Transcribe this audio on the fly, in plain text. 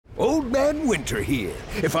Old Man Winter here.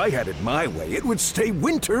 If I had it my way, it would stay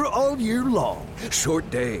winter all year long. Short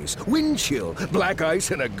days, wind chill, black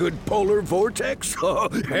ice, and a good polar vortex. Oh,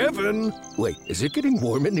 heaven. Wait, is it getting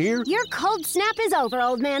warm in here? Your cold snap is over,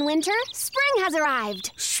 Old Man Winter. Spring has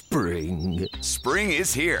arrived. Spring. Spring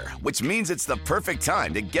is here, which means it's the perfect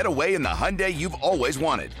time to get away in the Hyundai you've always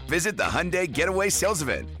wanted. Visit the Hyundai Getaway Sales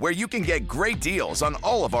Event, where you can get great deals on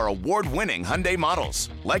all of our award-winning Hyundai models,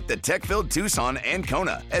 like the tech-filled Tucson and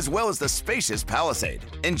Kona, as well as the spacious Palisade.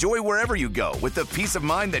 Enjoy wherever you go with the peace of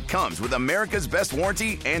mind that comes with America's best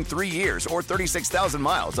warranty and 3 years or 36,000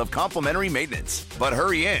 miles of complimentary maintenance. But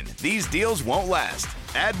hurry in, these deals won't last.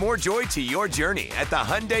 Add more joy to your journey at the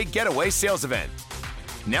Hyundai Getaway Sales Event.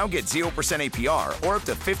 Now get 0% APR or up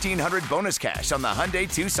to $1,500 bonus cash on the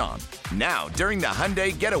Hyundai Tucson. Now, during the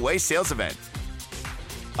Hyundai Getaway Sales Event.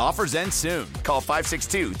 Offers end soon. Call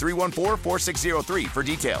 562-314-4603 for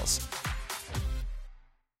details.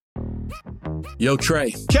 Yo,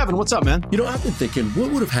 Trey. Kevin, what's up, man? You know, I've been thinking,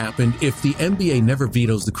 what would have happened if the NBA never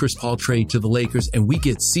vetoes the Chris Paul trade to the Lakers and we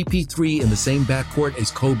get CP3 in the same backcourt as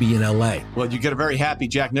Kobe in LA? Well, you get a very happy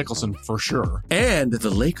Jack Nicholson, for sure. And the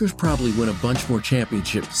Lakers probably win a bunch more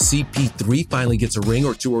championships. CP3 finally gets a ring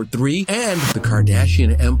or 2 or 3, and the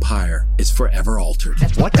Kardashian empire is forever altered.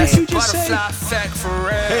 What did you just say? Hey,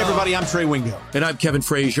 Hey, everybody, I'm Trey Wingo. And I'm Kevin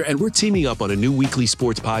Frazier, and we're teaming up on a new weekly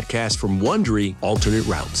sports podcast from Wondery, Alternate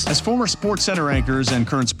Routes. As former Sports Center anchors and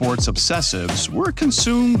current sports obsessives, we're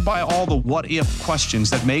consumed by all the what-if questions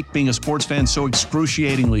that make being a sports fan so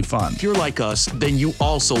excruciatingly fun. If you're like us, then you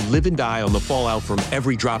also live and die on the fallout from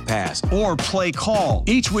every drop pass. Or play call.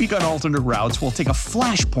 Each week on Alternate Routes, we'll take a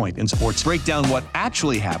flashpoint in sports, break down what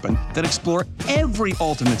actually happened, then explore every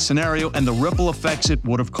alternate scenario and the ripple effects it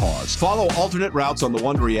would have caused. Follow Alternate Routes on the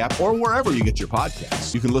Wondery app or wherever you get your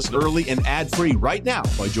podcasts. You can listen early and ad-free right now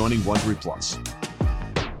by joining Wondery Plus.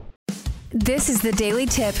 This is the Daily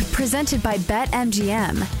Tip presented by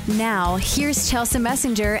BetMGM. Now, here's Chelsea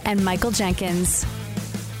Messenger and Michael Jenkins.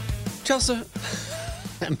 Chelsea,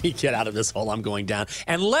 let me get out of this hole I'm going down,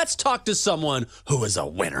 and let's talk to someone who is a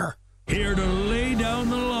winner. Here to lay down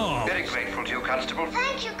the law. Very grateful to you, Constable.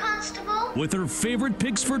 Thank you, Constable. With her favorite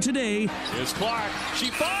picks for today. Here's Clark. She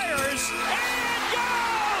fires and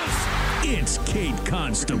goes! It's Kate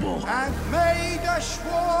Constable. And may the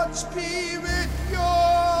Schwartz be with you.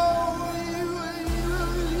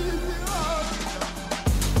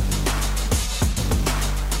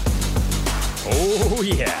 Oh,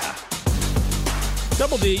 yeah.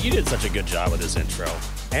 Double D, you did such a good job with this intro.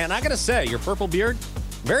 And I gotta say, your purple beard,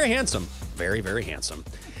 very handsome. Very, very handsome.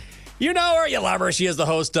 You know her, you love her. She is the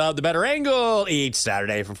host of The Better Angle each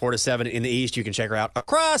Saturday from 4 to 7 in the East. You can check her out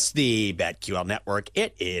across the BetQL network.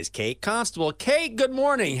 It is Kate Constable. Kate, good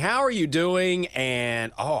morning. How are you doing?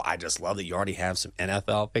 And, I just love that you already have some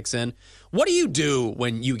NFL picks in. What do you do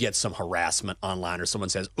when you get some harassment online or someone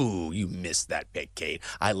says, ooh, you missed that pick, Kate?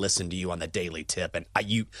 I listened to you on the Daily Tip, and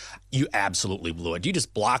you absolutely blew it. Do you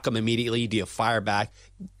just block them immediately? Do you fire back?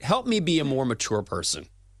 Help me be a more mature person.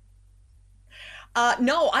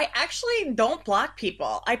 No, I actually don't block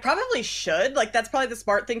people. I probably should. Like, that's probably the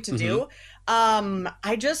smart thing to do. I don't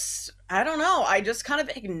know. I just kind of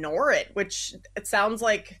ignore it, which it sounds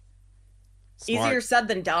like easier said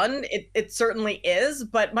than done. It certainly is.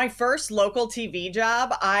 But my first local TV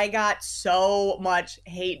job, I got so much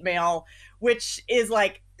hate mail, which is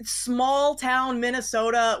like small town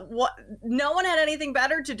Minnesota. No one had anything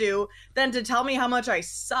better to do than to tell me how much I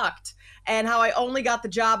sucked and how I only got the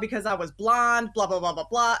job because I was blonde, blah, blah, blah, blah,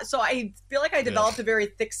 blah. So I feel like I developed a very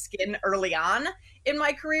thick skin early on in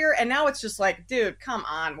my career. And now it's just like, dude, come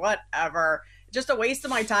on, whatever. Just a waste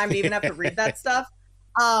of my time to even have to read that stuff.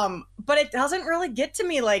 But it doesn't really get to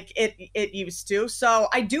me like it used to. So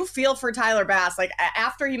I do feel for Tyler Bass. Like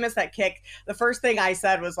after he missed that kick, the first thing I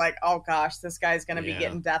said was like, oh gosh, this guy's going to be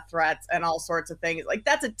getting death threats and all sorts of things. Like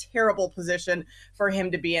that's a terrible position for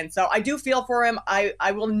him to be in. So I do feel for him.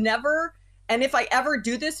 I will never. And if I ever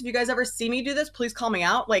do this, if you guys ever see me do this, please call me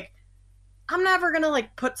out. Like I'm never going to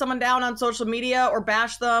like put someone down on social media or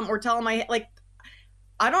bash them or tell them I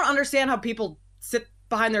don't understand how people sit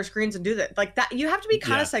behind their screens and do that like that. You have to be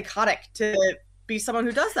kind of psychotic to be someone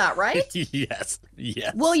who does that, right? Yes.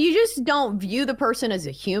 Well, you just don't view the person as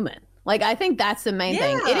a human. Like, I think that's the main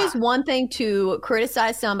thing. It is one thing to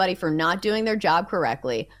criticize somebody for not doing their job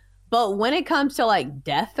correctly, but when it comes to like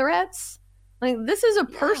death threats, like this is a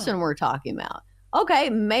person we're talking about. Okay,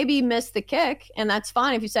 maybe you missed the kick, and that's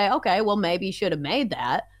fine if you say, okay, well, maybe you should have made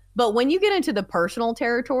that. But when you get into the personal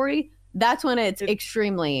territory, that's when it's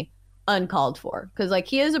extremely uncalled for, because like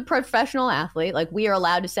he is a professional athlete. Like we are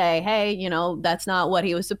allowed to say, hey, that's not what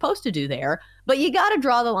he was supposed to do there. But you got to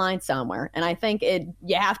draw the line somewhere. And I think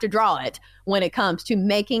you have to draw it when it comes to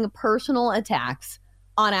making personal attacks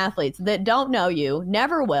on athletes that don't know you,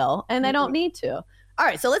 never will, and they don't need to. All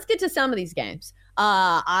right, so let's get to some of these games.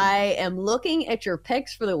 I am looking at your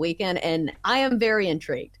picks for the weekend, and I am very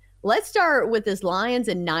intrigued. Let's start with this Lions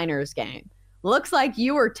and Niners game. Looks like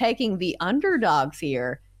you are taking the underdogs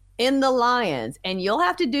here in the Lions, and you'll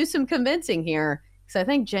have to do some convincing here because I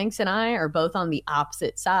think Jenks and I are both on the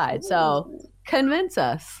opposite side. So convince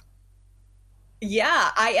us. Yeah,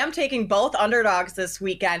 I am taking both underdogs this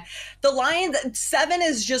weekend. The Lions, 7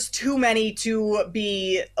 is just too many to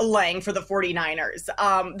be laying for the 49ers.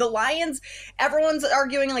 The Lions, everyone's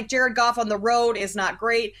arguing like Jared Goff on the road is not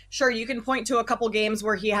great. Sure, you can point to a couple games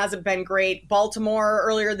where he hasn't been great. Baltimore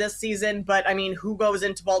earlier this season, but I mean, who goes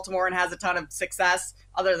into Baltimore and has a ton of success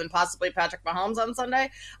other than possibly Patrick Mahomes on Sunday?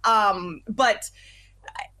 But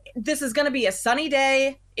this is going to be a sunny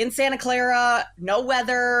day in Santa Clara, no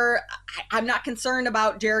weather. I'm not concerned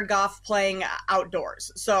about Jared Goff playing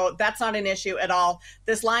outdoors. So that's not an issue at all.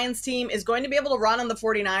 This Lions team is going to be able to run on the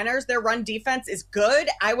 49ers. Their run defense is good.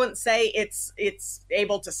 I wouldn't say it's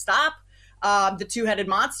able to stop the two-headed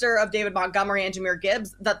monster of David Montgomery and Jahmyr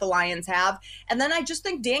Gibbs that the Lions have. And then I just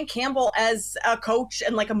think Dan Campbell as a coach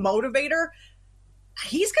and like a motivator,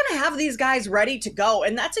 he's going to have these guys ready to go.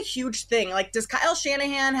 And that's a huge thing. Like, does Kyle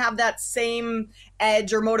Shanahan have that same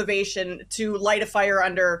edge or motivation to light a fire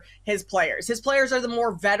under his players? His players are the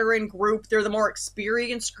more veteran group. They're the more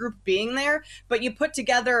experienced group being there. But you put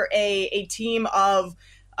together a team of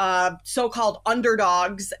so-called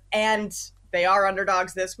underdogs, and they are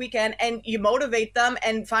underdogs this weekend, and you motivate them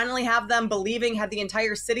and finally have them believing, have the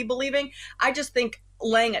entire city believing. I just think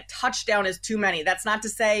laying a touchdown is too many. That's not to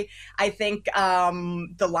say I think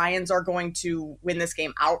the Lions are going to win this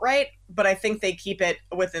game outright, but I think they keep it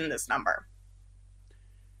within this number.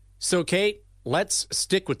 So, Kate, let's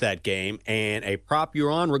stick with that game and a prop you're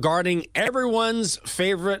on regarding everyone's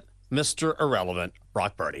favorite Mr. Irrelevant,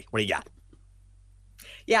 Brock Purdy. What do you got?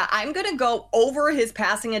 Yeah, I'm going to go over his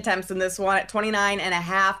passing attempts in this one at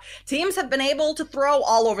 29.5. Teams have been able to throw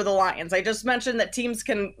all over the Lions. I just mentioned that teams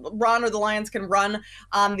can run, or the Lions can run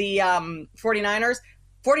on the 49ers.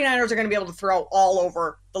 49ers are going to be able to throw all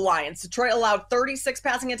over the Lions. Detroit allowed 36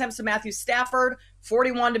 passing attempts to Matthew Stafford,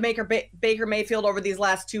 41 to Baker Mayfield over these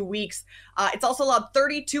last 2 weeks. It's also allowed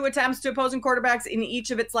 32 attempts to opposing quarterbacks in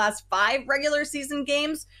each of its last 5 regular season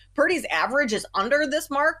games. Purdy's average is under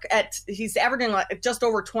this mark. He's averaging just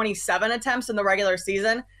over 27 attempts in the regular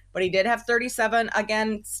season, but he did have 37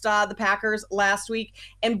 against the Packers last week.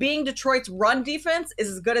 And being Detroit's run defense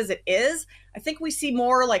is as good as it is, I think we see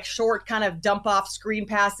more like short kind of dump off screen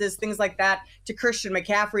passes, things like that, to Christian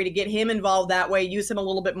McCaffrey to get him involved that way, use him a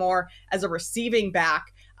little bit more as a receiving back.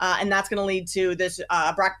 And that's going to lead to this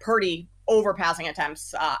Brock Purdy over passing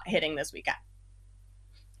attempts hitting this weekend.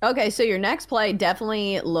 Okay, so your next play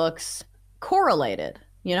definitely looks correlated.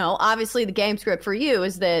 You know, obviously the game script for you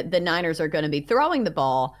is that the Niners are going to be throwing the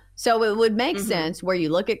ball. So it would make sense where you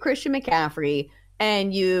look at Christian McCaffrey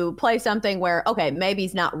and you play something where, okay, maybe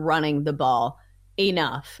he's not running the ball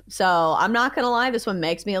enough. So I'm not going to lie, this one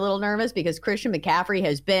makes me a little nervous because Christian McCaffrey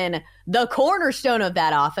has been the cornerstone of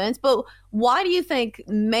that offense. But why do you think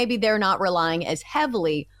maybe they're not relying as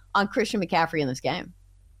heavily on Christian McCaffrey in this game?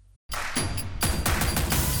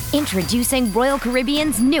 Introducing Royal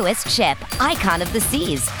Caribbean's newest ship, Icon of the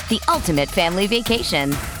Seas, the ultimate family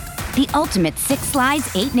vacation. The ultimate 6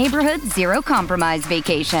 slides, 8 neighborhoods, 0 compromise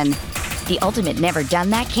vacation. The ultimate never done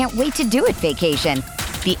that, can't wait to do it vacation.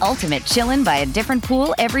 The ultimate chillin' by a different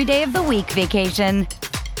pool every day of the week vacation.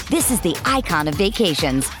 This is the Icon of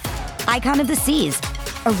Vacations. Icon of the Seas,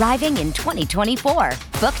 arriving in 2024.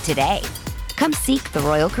 Book today. Come seek the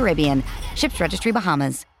Royal Caribbean. Ships Registry,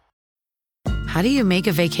 Bahamas. How do you make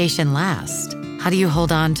a vacation last? How do you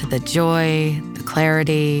hold on to the joy, the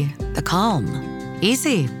clarity, the calm?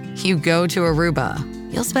 Easy. You go to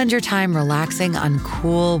Aruba. You'll spend your time relaxing on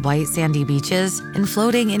cool, white sandy beaches and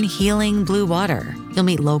floating in healing blue water. You'll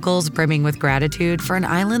meet locals brimming with gratitude for an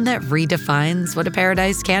island that redefines what a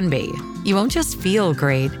paradise can be. You won't just feel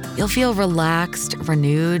great, you'll feel relaxed,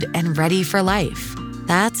 renewed, and ready for life.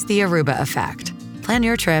 That's the Aruba effect. Plan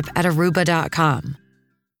your trip at Aruba.com.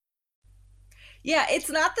 Yeah, it's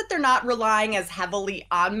not that they're not relying as heavily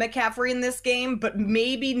on McCaffrey in this game, but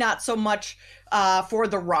maybe not so much for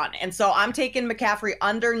the run. And so I'm taking McCaffrey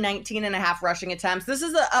under 19.5 rushing attempts. This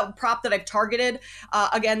is a prop that I've targeted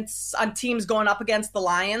on teams going up against the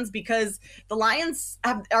Lions, because the Lions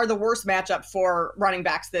are the worst matchup for running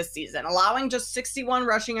backs this season, allowing just 61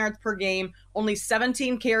 rushing yards per game, only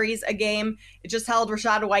 17 carries a game. It just held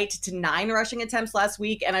Rachaad White to 9 rushing attempts last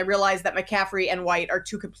week, and I realized that McCaffrey and White are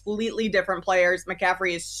two completely different players.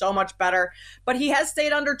 McCaffrey is so much better, but he has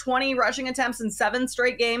stayed under 20 rushing attempts in 7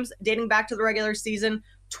 straight games dating back to the regular season,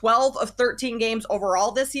 12 of 13 games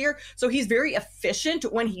overall this year. So he's very efficient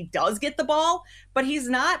when he does get the ball, but he's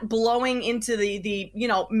not blowing into the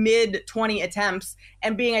mid 20 attempts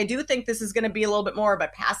and being, I do think this is going to be a little bit more of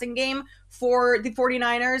a passing game for the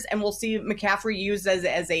 49ers, and we'll see McCaffrey used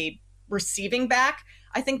as a receiving back.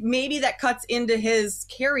 I think maybe that cuts into his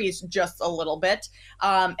carries just a little bit.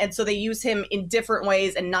 And so they use him in different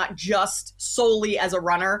ways and not just solely as a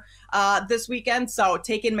runner this weekend. So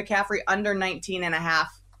taking McCaffrey under 19.5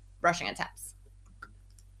 rushing attempts.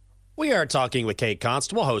 We are talking with Kate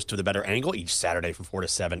Constable, host of The Better Angle, each Saturday from 4 to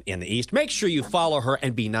 7 in the East. Make sure you follow her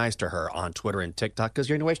and be nice to her on Twitter and TikTok, because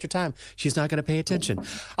you're going to waste your time. She's not going to pay attention.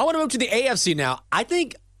 I want to move to the AFC now. I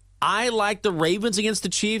think I like the Ravens against the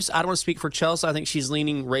Chiefs. I don't want to speak for Chelsea. I think she's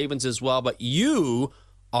leaning Ravens as well. But you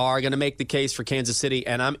are going to make the case for Kansas City,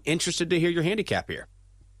 and I'm interested to hear your handicap here.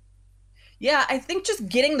 Yeah, I think just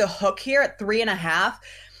getting the hook here at 3.5,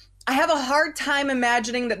 I have a hard time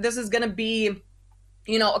imagining that this is going to be,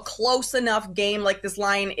 a close enough game like this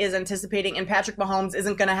line is anticipating, and Patrick Mahomes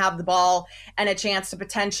isn't going to have the ball and a chance to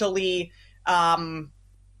potentially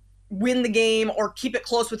win the game or keep it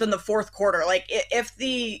close within the fourth quarter. Like if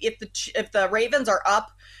the Ravens are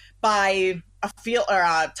up by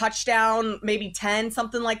a touchdown, maybe 10,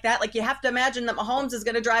 something like that, like you have to imagine that Mahomes is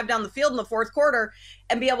going to drive down the field in the fourth quarter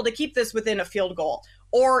and be able to keep this within a field goal.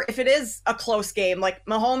 Or if it is a close game, like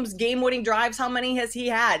Mahomes' game-winning drives, how many has he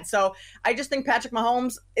had? So I just think Patrick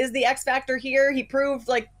Mahomes is the X factor here. He proved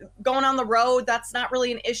like going on the road, that's not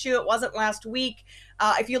really an issue. It wasn't last week.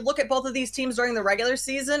 If you look at both of these teams during the regular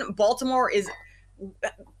season, Baltimore is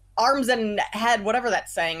arms and head, whatever that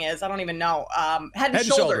saying is. I don't even know. Head and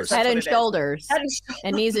shoulders. Head and shoulders.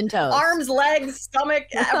 And knees and toes. Arms, legs, stomach,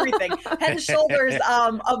 everything. Head and shoulders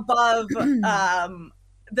above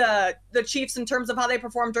the Chiefs in terms of how they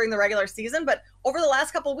performed during the regular season. But over the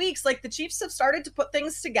last couple of weeks, like the Chiefs have started to put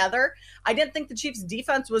things together. I didn't think the Chiefs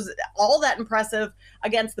defense was all that impressive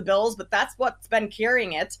against the Bills, but that's what's been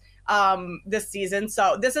carrying it this season.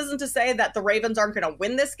 So this isn't to say that the Ravens aren't going to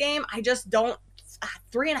win this game. I just don't.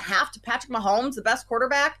 3.5 to Patrick Mahomes, the best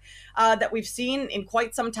quarterback that we've seen in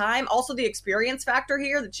quite some time. Also the experience factor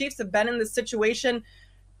here. The Chiefs have been in this situation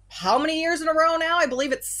how many years in a row now? I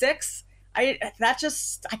believe it's 6. I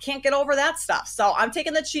can't get over that stuff. So I'm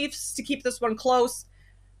taking the Chiefs to keep this one close.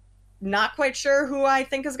 Not quite sure who I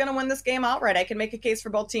think is going to win this game outright. I can make a case for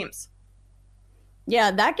both teams.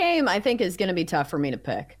 Yeah, that game I think is going to be tough for me to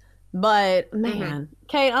pick. But man,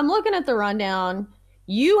 Kate, I'm looking at the rundown.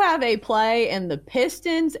 You have a play in the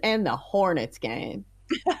Pistons and the Hornets game.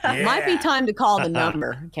 Yeah. Might be time to call the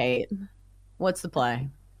number, Kate. What's the play?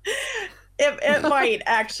 It might,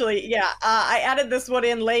 actually. Yeah. I added this one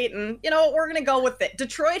in late, and you know what? We're going to go with it.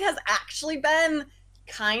 Detroit has actually been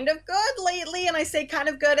kind of good lately, and I say kind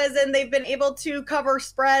of good as in they've been able to cover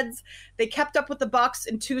spreads. They kept up with the Bucks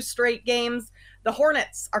in 2 straight games. The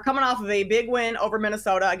Hornets are coming off of a big win over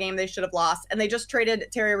Minnesota, a game they should have lost, and they just traded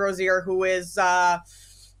Terry Rozier, who is,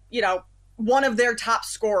 one of their top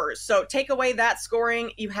scorers. So take away that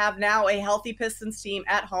scoring, you have now a healthy Pistons team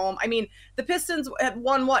at home. I mean, the Pistons have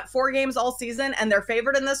won, 4 games all season, and they're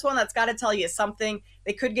favored in this one. That's got to tell you something.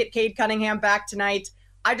 They could get Cade Cunningham back tonight.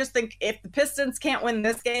 I just think if the Pistons can't win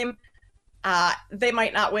this game, they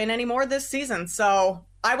might not win anymore this season. So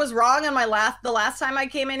I was wrong on the last time I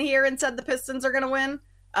came in here and said the Pistons are going to win.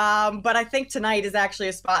 But I think tonight is actually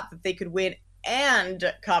a spot that they could win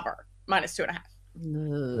and cover -2.5.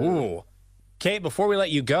 Ooh. Kate, before we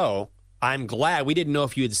let you go, I'm glad we didn't know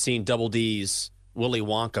if you had seen Double D's Willy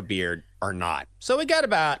Wonka beard or not. So we got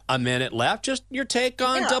about a minute left. Just your take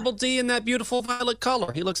on Double D in that beautiful violet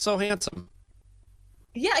color. He looks so handsome.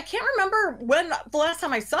 Yeah, I can't remember when the last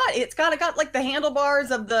time I saw it. It's got like the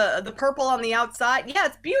handlebars of the purple on the outside. Yeah,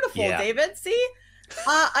 it's beautiful, David. See?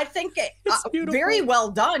 I think very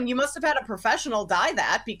well done. You must have had a professional dye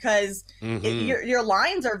that because your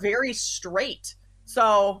lines are very straight.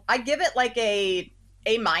 So I give it like a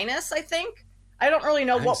A-, I think. I don't really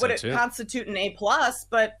know what would constitute an A+,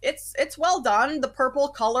 but it's well done. The purple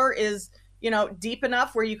color is, deep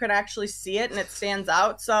enough where you can actually see it and it stands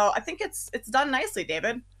out. So I think it's done nicely,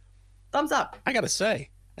 David. Thumbs up. I got to say,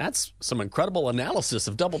 That's some incredible analysis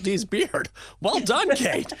of Double D's beard. Well done,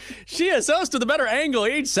 Kate. She is host of The Better Angle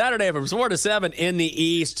each Saturday from 4 to 7 in the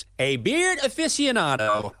East. A beard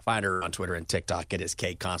aficionado. Find her on Twitter and TikTok. It is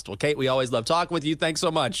Kate Constable. Kate, we always love talking with you. Thanks so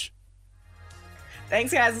much.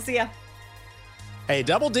 Thanks, guys. I'll see ya. Hey,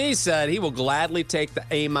 Double D said he will gladly take the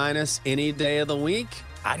A- any day of the week.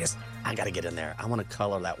 I got to get in there. I want to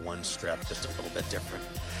color that one strip just a little bit different.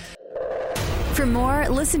 For more,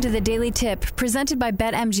 listen to The Daily Tip presented by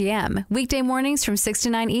BetMGM. Weekday mornings from 6 to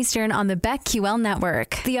 9 Eastern on the BetQL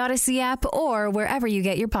network, the Odyssey app, or wherever you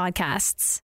get your podcasts.